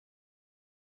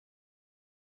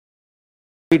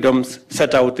freedoms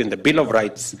set out in the Bill of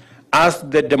Rights as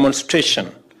the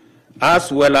demonstration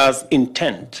as well as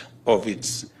intent of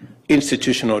its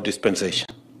institutional dispensation.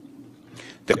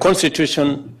 The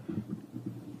Constitution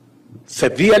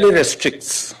severely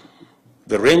restricts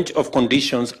the range of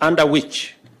conditions under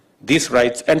which these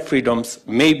rights and freedoms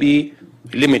may be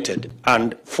limited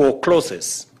and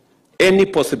forecloses any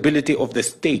possibility of the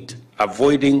state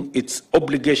avoiding its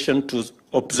obligation to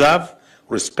observe,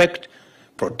 respect,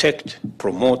 protect,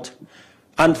 promote,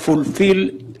 and fulfill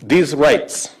these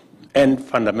rights and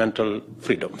fundamental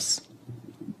freedoms.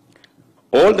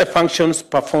 All the functions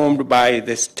performed by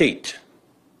the state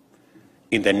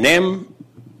in the name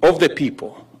of the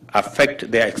people affect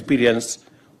their experience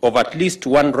of at least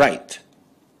one right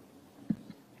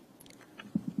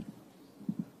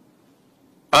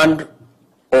and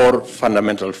or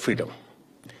fundamental freedom.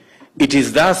 It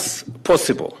is thus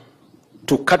possible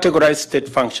to categorize state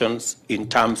functions in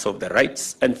terms of the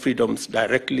rights and freedoms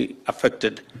directly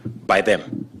affected by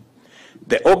them.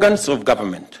 The organs of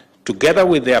government, together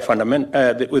with their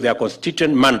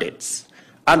constituent mandates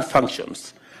and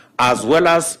functions, as well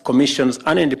as commissions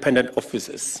and independent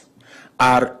offices,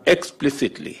 are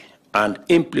explicitly and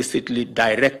implicitly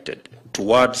directed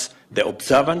towards the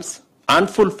observance and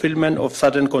fulfillment of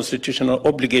certain constitutional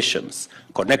obligations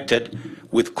connected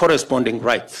with corresponding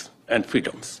rights and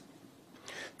freedoms.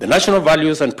 The national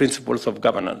values and principles of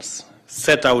governance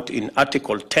set out in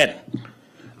Article 10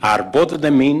 are both the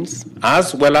means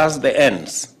as well as the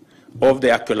ends of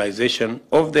the actualization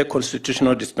of the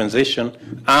constitutional dispensation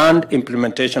and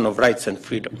implementation of rights and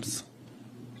freedoms.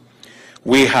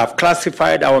 We have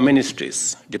classified our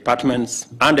ministries, departments,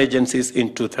 and agencies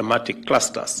into thematic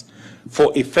clusters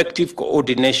for effective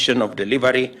coordination of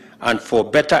delivery and for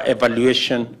better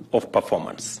evaluation of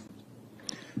performance.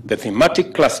 The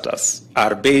thematic clusters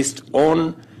are based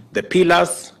on the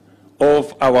pillars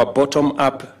of our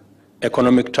bottom-up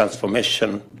economic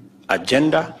transformation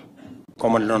agenda,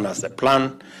 commonly known as the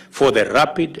Plan for the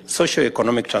Rapid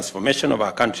Socio-Economic Transformation of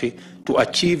our country to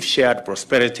achieve shared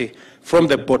prosperity from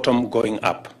the bottom going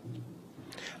up.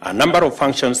 A number of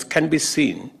functions can be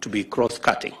seen to be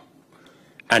cross-cutting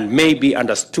and may be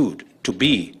understood to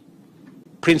be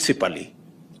principally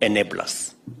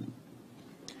enablers.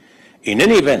 In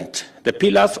any event, the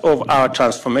pillars of our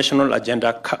transformational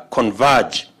agenda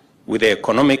converge with the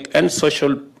economic and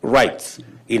social rights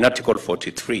in Article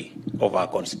 43 of our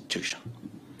Constitution.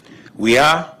 We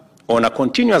are, on a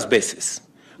continuous basis,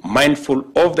 mindful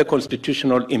of the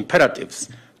constitutional imperatives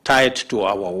tied to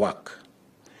our work.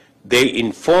 They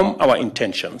inform our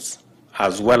intentions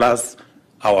as well as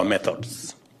our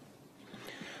methods.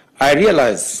 I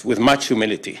realize with much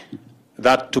humility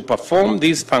that to perform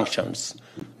these functions,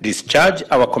 discharge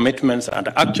our commitments, and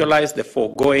actualize the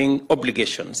foregoing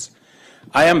obligations,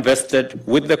 I am vested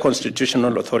with the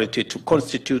constitutional authority to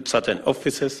constitute certain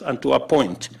offices and to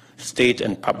appoint state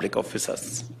and public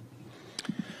officers.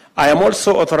 I am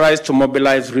also authorized to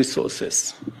mobilize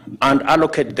resources and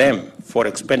allocate them for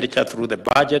expenditure through the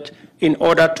budget in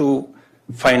order to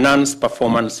finance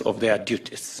performance of their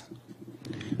duties.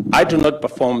 I do not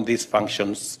perform these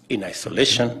functions in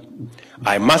isolation.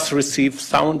 I must receive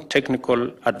sound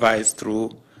technical advice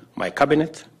through my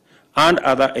cabinet and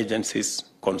other agencies,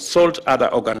 consult other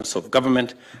organs of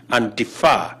government, and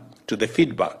defer to the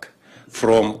feedback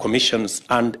from commissions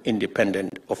and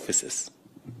independent offices.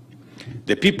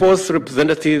 The people's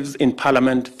representatives in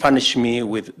Parliament furnish me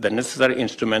with the necessary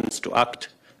instruments to act,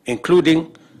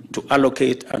 including to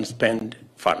allocate and spend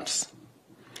funds.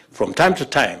 From time to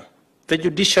time, the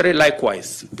judiciary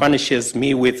likewise furnishes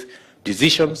me with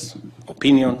decisions,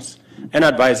 opinions, and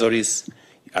advisories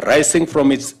arising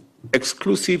from its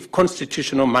exclusive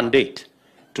constitutional mandate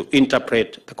to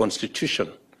interpret the Constitution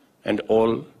and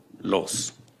all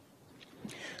laws.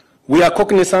 We are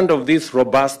cognizant of this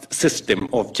robust system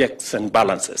of checks and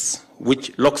balances,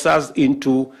 which locks us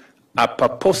into a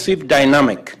purposive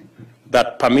dynamic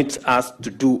that permits us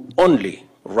to do only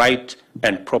right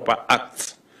and proper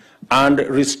acts and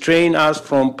restrain us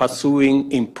from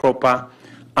pursuing improper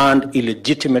and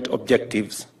illegitimate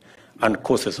objectives and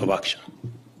courses of action.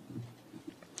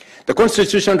 The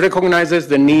Constitution recognizes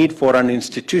the need for an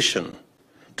institution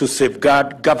to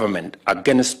safeguard government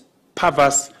against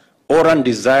perverse or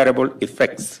undesirable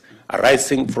effects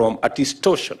arising from a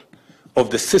distortion of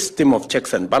the system of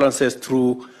checks and balances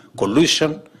through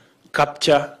collusion,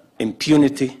 capture,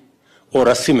 impunity, or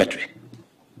asymmetry.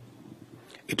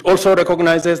 It also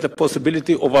recognizes the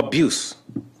possibility of abuse,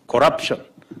 corruption,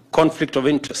 conflict of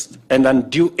interest, and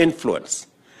undue influence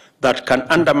that can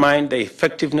undermine the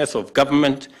effectiveness of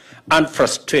government and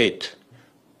frustrate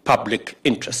public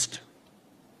interest.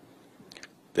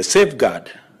 The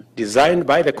safeguard designed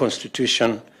by the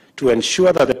Constitution to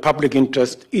ensure that the public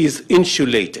interest is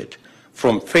insulated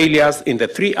from failures in the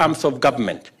three arms of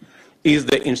government is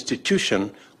the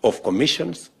institution of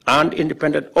commissions and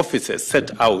independent offices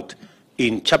set out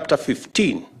in Chapter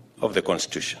 15 of the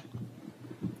Constitution.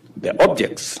 The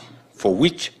objects for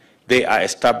which they are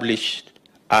established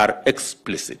are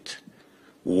explicit.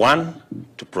 1,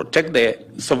 to protect the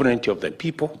sovereignty of the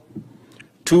people.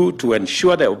 2, to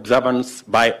ensure the observance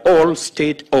by all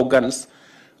state organs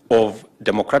of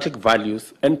democratic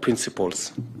values and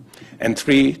principles. And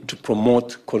 3, to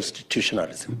promote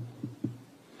constitutionalism.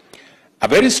 A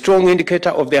very strong indicator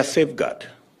of their safeguard,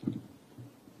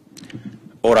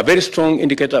 or a very strong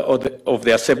indicator of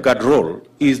their safeguard role,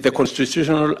 is the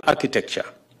constitutional architecture,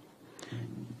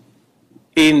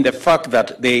 in the fact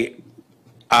that they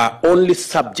are only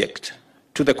subject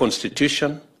to the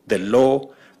Constitution, the law,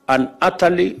 and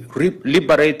utterly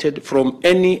liberated from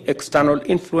any external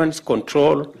influence,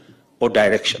 control, or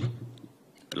direction.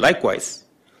 Likewise,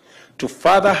 to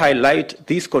further highlight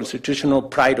this constitutional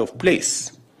pride of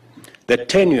place, the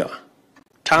tenure,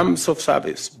 terms of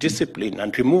service, discipline,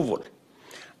 and removal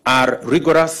are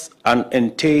rigorous and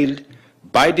entailed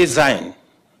by design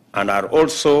and are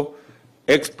also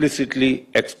explicitly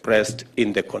expressed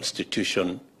in the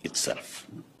Constitution itself.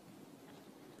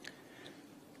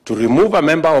 To remove a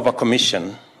member of a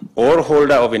commission or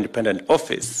holder of independent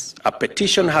office, a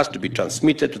petition has to be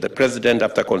transmitted to the President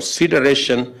after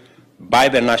consideration by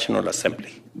the National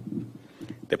Assembly.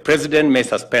 The President may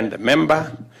suspend the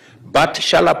member, but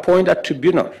shall appoint a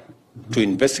tribunal to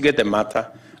investigate the matter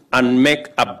and make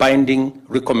a binding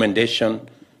recommendation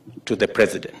to the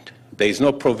President. There is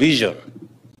no provision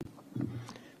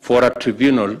for a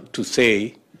tribunal to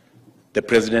say the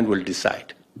President will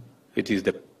decide. It is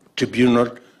the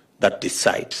tribunal that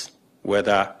decides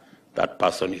whether that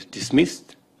person is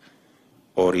dismissed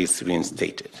or is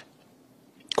reinstated.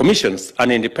 Commissions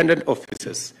and independent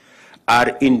offices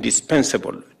are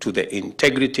indispensable to the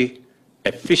integrity,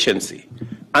 efficiency,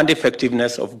 and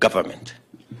effectiveness of government,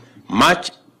 much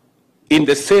in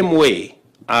the same way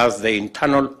as the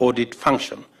internal audit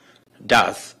function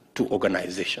does to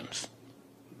organizations.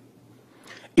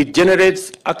 It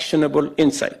generates actionable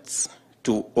insights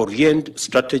to orient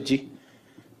strategy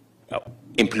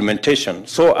implementation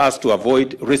so as to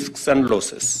avoid risks and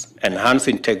losses, enhance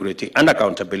integrity and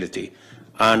accountability,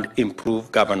 and improve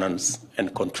governance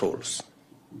and controls.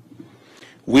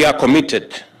 We are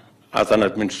committed as an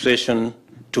administration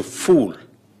to full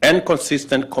and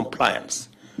consistent compliance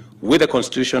with the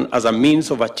Constitution as a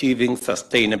means of achieving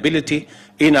sustainability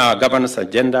in our governance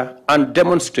agenda and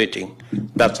demonstrating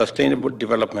that sustainable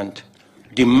development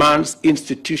demands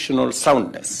institutional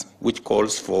soundness, which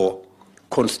calls for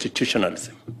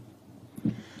constitutionalism.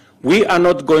 We are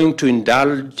not going to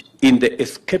indulge in the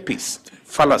escapist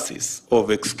fallacies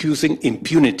of excusing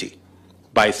impunity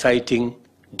by citing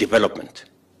development,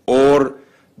 or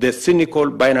the cynical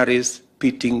binaries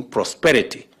pitting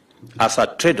prosperity as a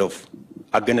trade-off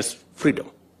against freedom,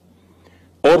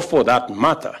 or for that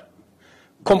matter,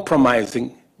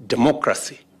 compromising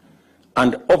democracy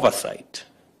and oversight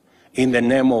in the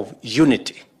name of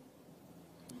unity.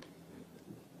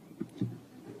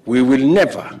 We will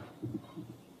never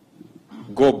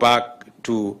go back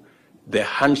to the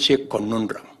handshake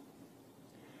conundrum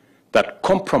that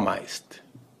compromised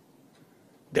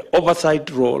the oversight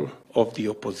role of the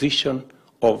opposition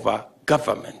over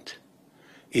government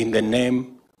in the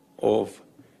name of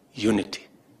unity.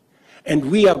 And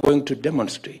we are going to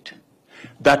demonstrate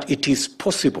that it is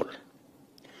possible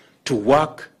to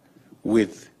work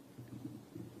with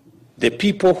the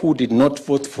people who did not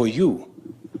vote for you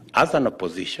as an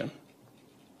opposition,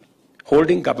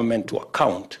 holding government to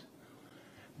account,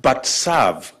 but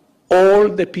serve all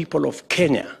the people of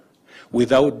Kenya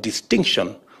without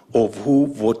distinction of who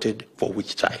voted for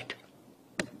which side.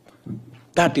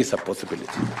 That is a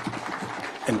possibility.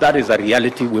 And that is a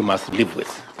reality we must live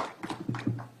with.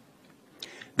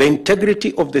 The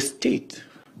integrity of the state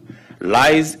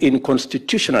lies in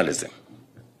constitutionalism.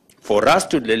 For us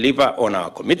to deliver on our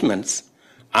commitments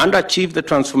and achieve the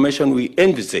transformation we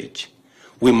envisage,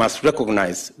 we must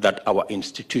recognize that our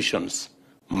institutions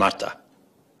matter.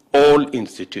 All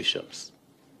institutions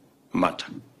matter.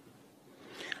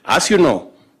 As you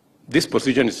know, this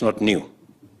position is not new.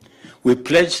 We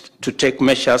pledged to take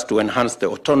measures to enhance the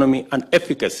autonomy and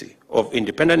efficacy of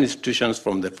independent institutions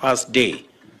from the first day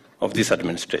of this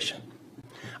administration.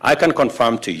 I can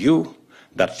confirm to you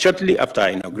that shortly after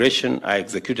inauguration, I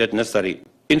executed necessary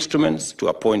instruments to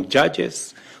appoint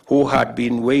judges who had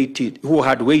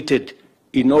waited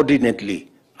inordinately,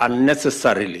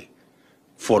 unnecessarily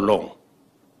for long.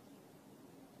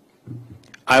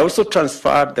 I also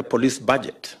transferred the police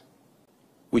budget,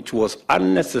 which was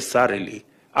unnecessarily,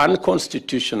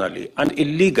 unconstitutionally, and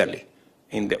illegally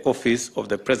in the office of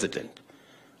the President.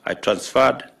 I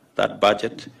transferred that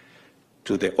budget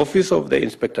to the office of the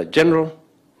Inspector General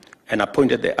and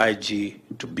appointed the IG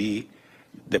to be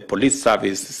the police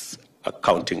service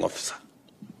accounting officer.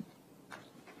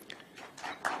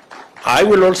 I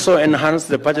will also enhance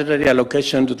the budgetary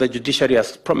allocation to the judiciary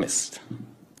as promised,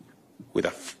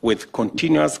 with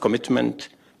continuous commitment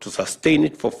to sustain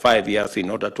it for 5 years in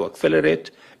order to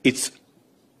accelerate its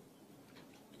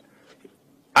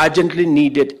urgently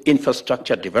needed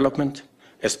infrastructure development,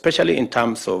 especially in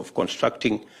terms of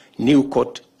constructing new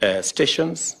court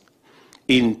stations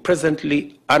in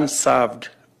presently unserved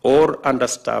or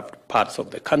understaffed parts of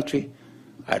the country.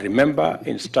 I remember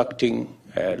instructing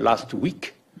last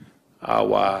week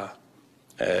our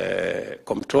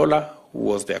comptroller, who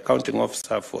was the accounting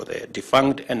officer for the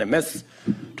defunct NMS,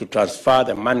 to transfer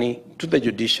the money to the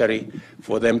judiciary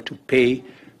for them to pay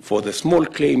for the small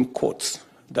claim courts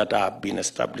that have been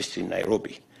established in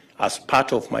Nairobi as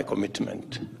part of my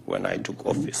commitment when I took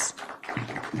office.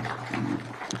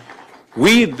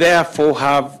 We therefore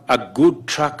have a good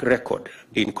track record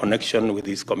in connection with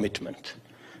this commitment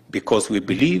because we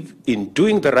believe in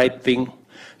doing the right thing,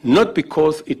 not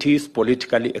because it is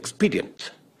politically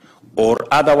expedient or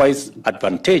otherwise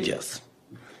advantageous,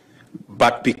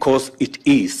 but because it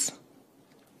is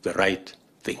the right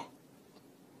thing.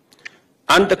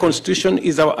 And the Constitution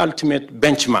is our ultimate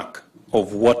benchmark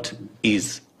of what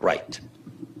is right.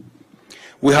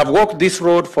 We have walked this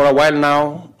road for a while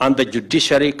now, and the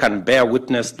judiciary can bear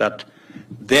witness that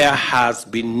there has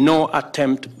been no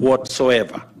attempt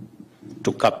whatsoever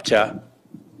to capture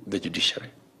the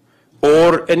judiciary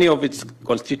or any of its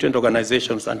constituent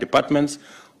organizations and departments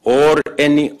or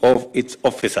any of its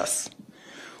officers.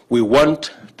 We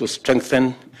want to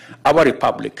strengthen our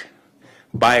republic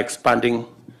by expanding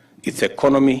its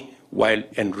economy while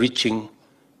enriching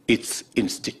its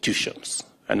institutions.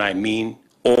 And I mean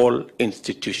all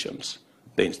institutions,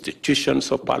 the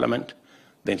institutions of parliament,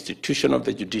 the institution of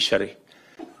the judiciary,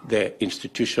 the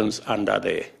institutions under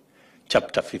the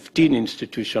Chapter 15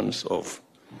 institutions of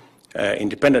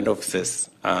independent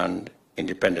offices and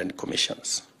independent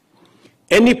commissions.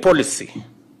 Any policy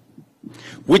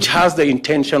which has the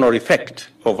intention or effect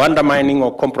of undermining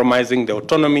or compromising the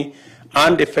autonomy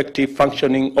and effective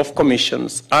functioning of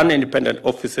commissions and independent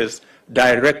offices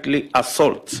directly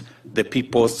assaults the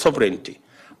people's sovereignty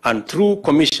and through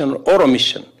commission or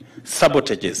omission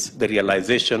sabotages the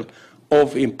realization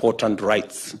of important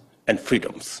rights and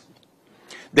freedoms.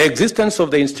 The existence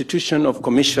of the institution of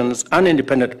commissions and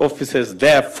independent offices,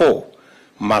 therefore,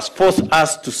 must force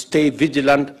us to stay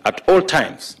vigilant at all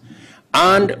times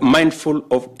and mindful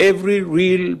of every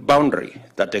real boundary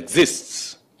that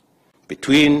exists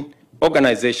between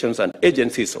organizations and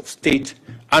agencies of state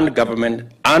and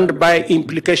government, and by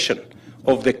implication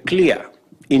of the clear,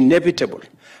 inevitable,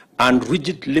 and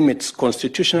rigid limits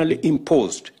constitutionally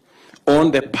imposed on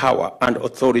the power and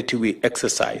authority we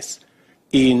exercise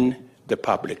in the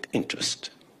public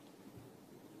interest.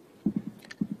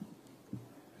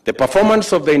 The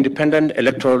performance of the Independent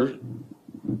Electoral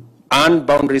and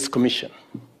Boundaries Commission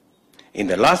in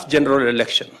the last general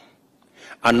election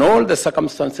and all the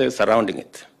circumstances surrounding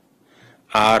it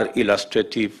are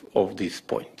illustrative of this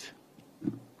point.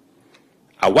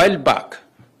 A while back,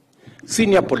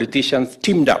 senior politicians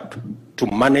teamed up to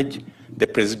manage the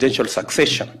presidential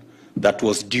succession that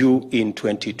was due in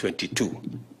 2022,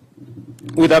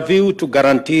 with a view to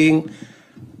guaranteeing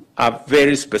a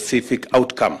very specific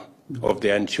outcome of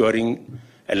the ensuing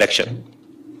election.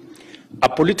 A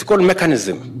political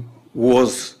mechanism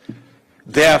was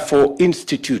therefore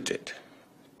instituted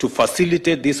to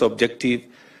facilitate this objective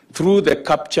through the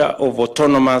capture of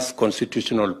autonomous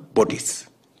constitutional bodies.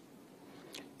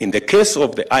 In the case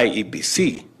of the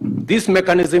IEBC, this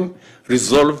mechanism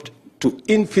resolved to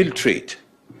infiltrate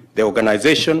the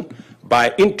organization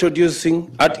by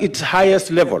introducing at its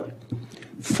highest level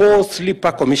 4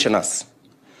 sleeper commissioners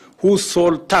whose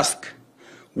sole task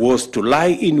was to lie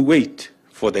in wait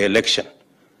for the election,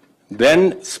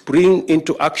 then spring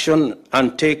into action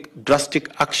and take drastic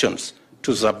actions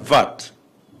to subvert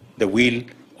the will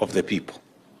of the people.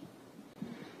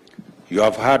 You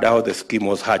have heard how the scheme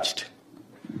was hatched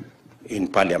in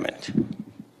Parliament.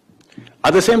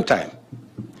 At the same time,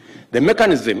 the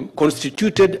mechanism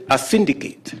constituted a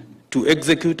syndicate to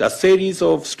execute a series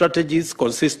of strategies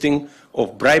consisting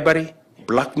of bribery,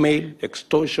 blackmail,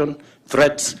 extortion,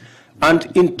 threats, and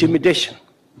intimidation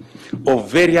of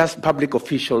various public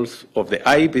officials of the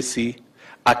IEBC,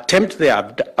 attempt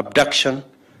their abduction,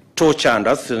 torture and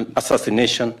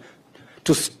assassination,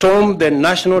 to storm the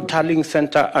National Tallying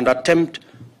Center and attempt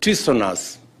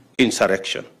treasonous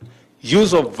insurrection,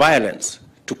 use of violence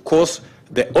to cause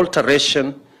the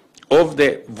alteration of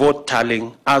the vote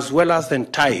tallying, as well as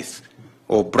entice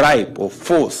or bribe or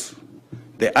force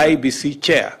the IEBC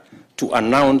chair to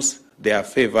announce their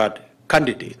favored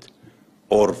candidate,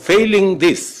 or failing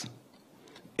this,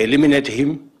 eliminate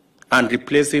him and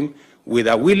replace him with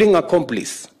a willing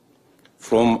accomplice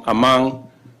from among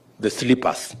the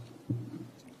sleepers.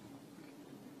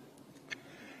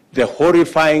 The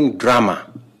horrifying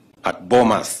drama at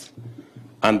Bomas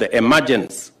and the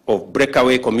emergence of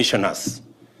breakaway commissioners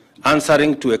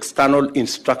answering to external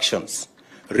instructions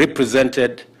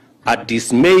represented a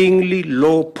dismayingly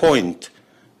low point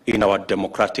in our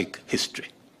democratic history.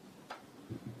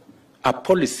 A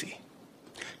policy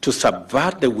to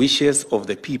subvert the wishes of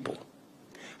the people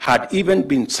had even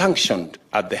been sanctioned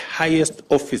at the highest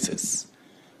offices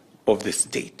of the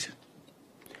state.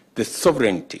 The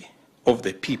sovereignty of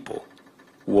the people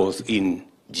was in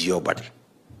jeopardy.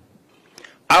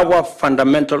 Our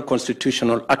fundamental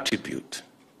constitutional attribute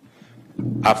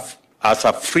as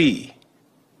a free,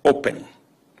 open,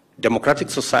 democratic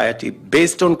society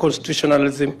based on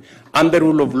constitutionalism and the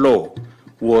rule of law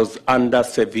was under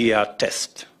severe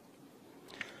test.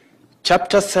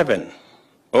 Chapter 7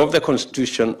 of the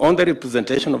Constitution on the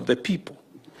representation of the people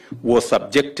was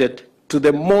subjected to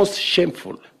the most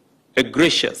shameful,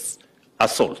 egregious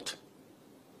assault.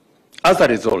 As a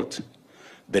result,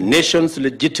 the nation's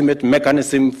legitimate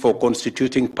mechanism for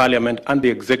constituting parliament and the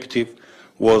executive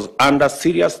was under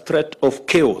serious threat of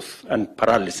chaos and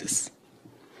paralysis.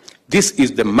 This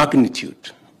is the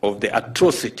magnitude of the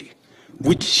atrocity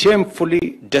which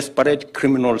shamefully desperate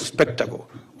criminal spectacle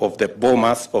of the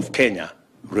Bomas of Kenya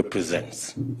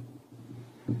represents.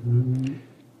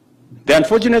 The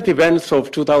unfortunate events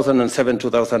of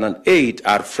 2007-2008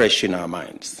 are fresh in our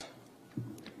minds.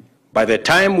 By the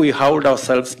time we hauled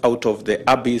ourselves out of the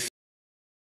abyss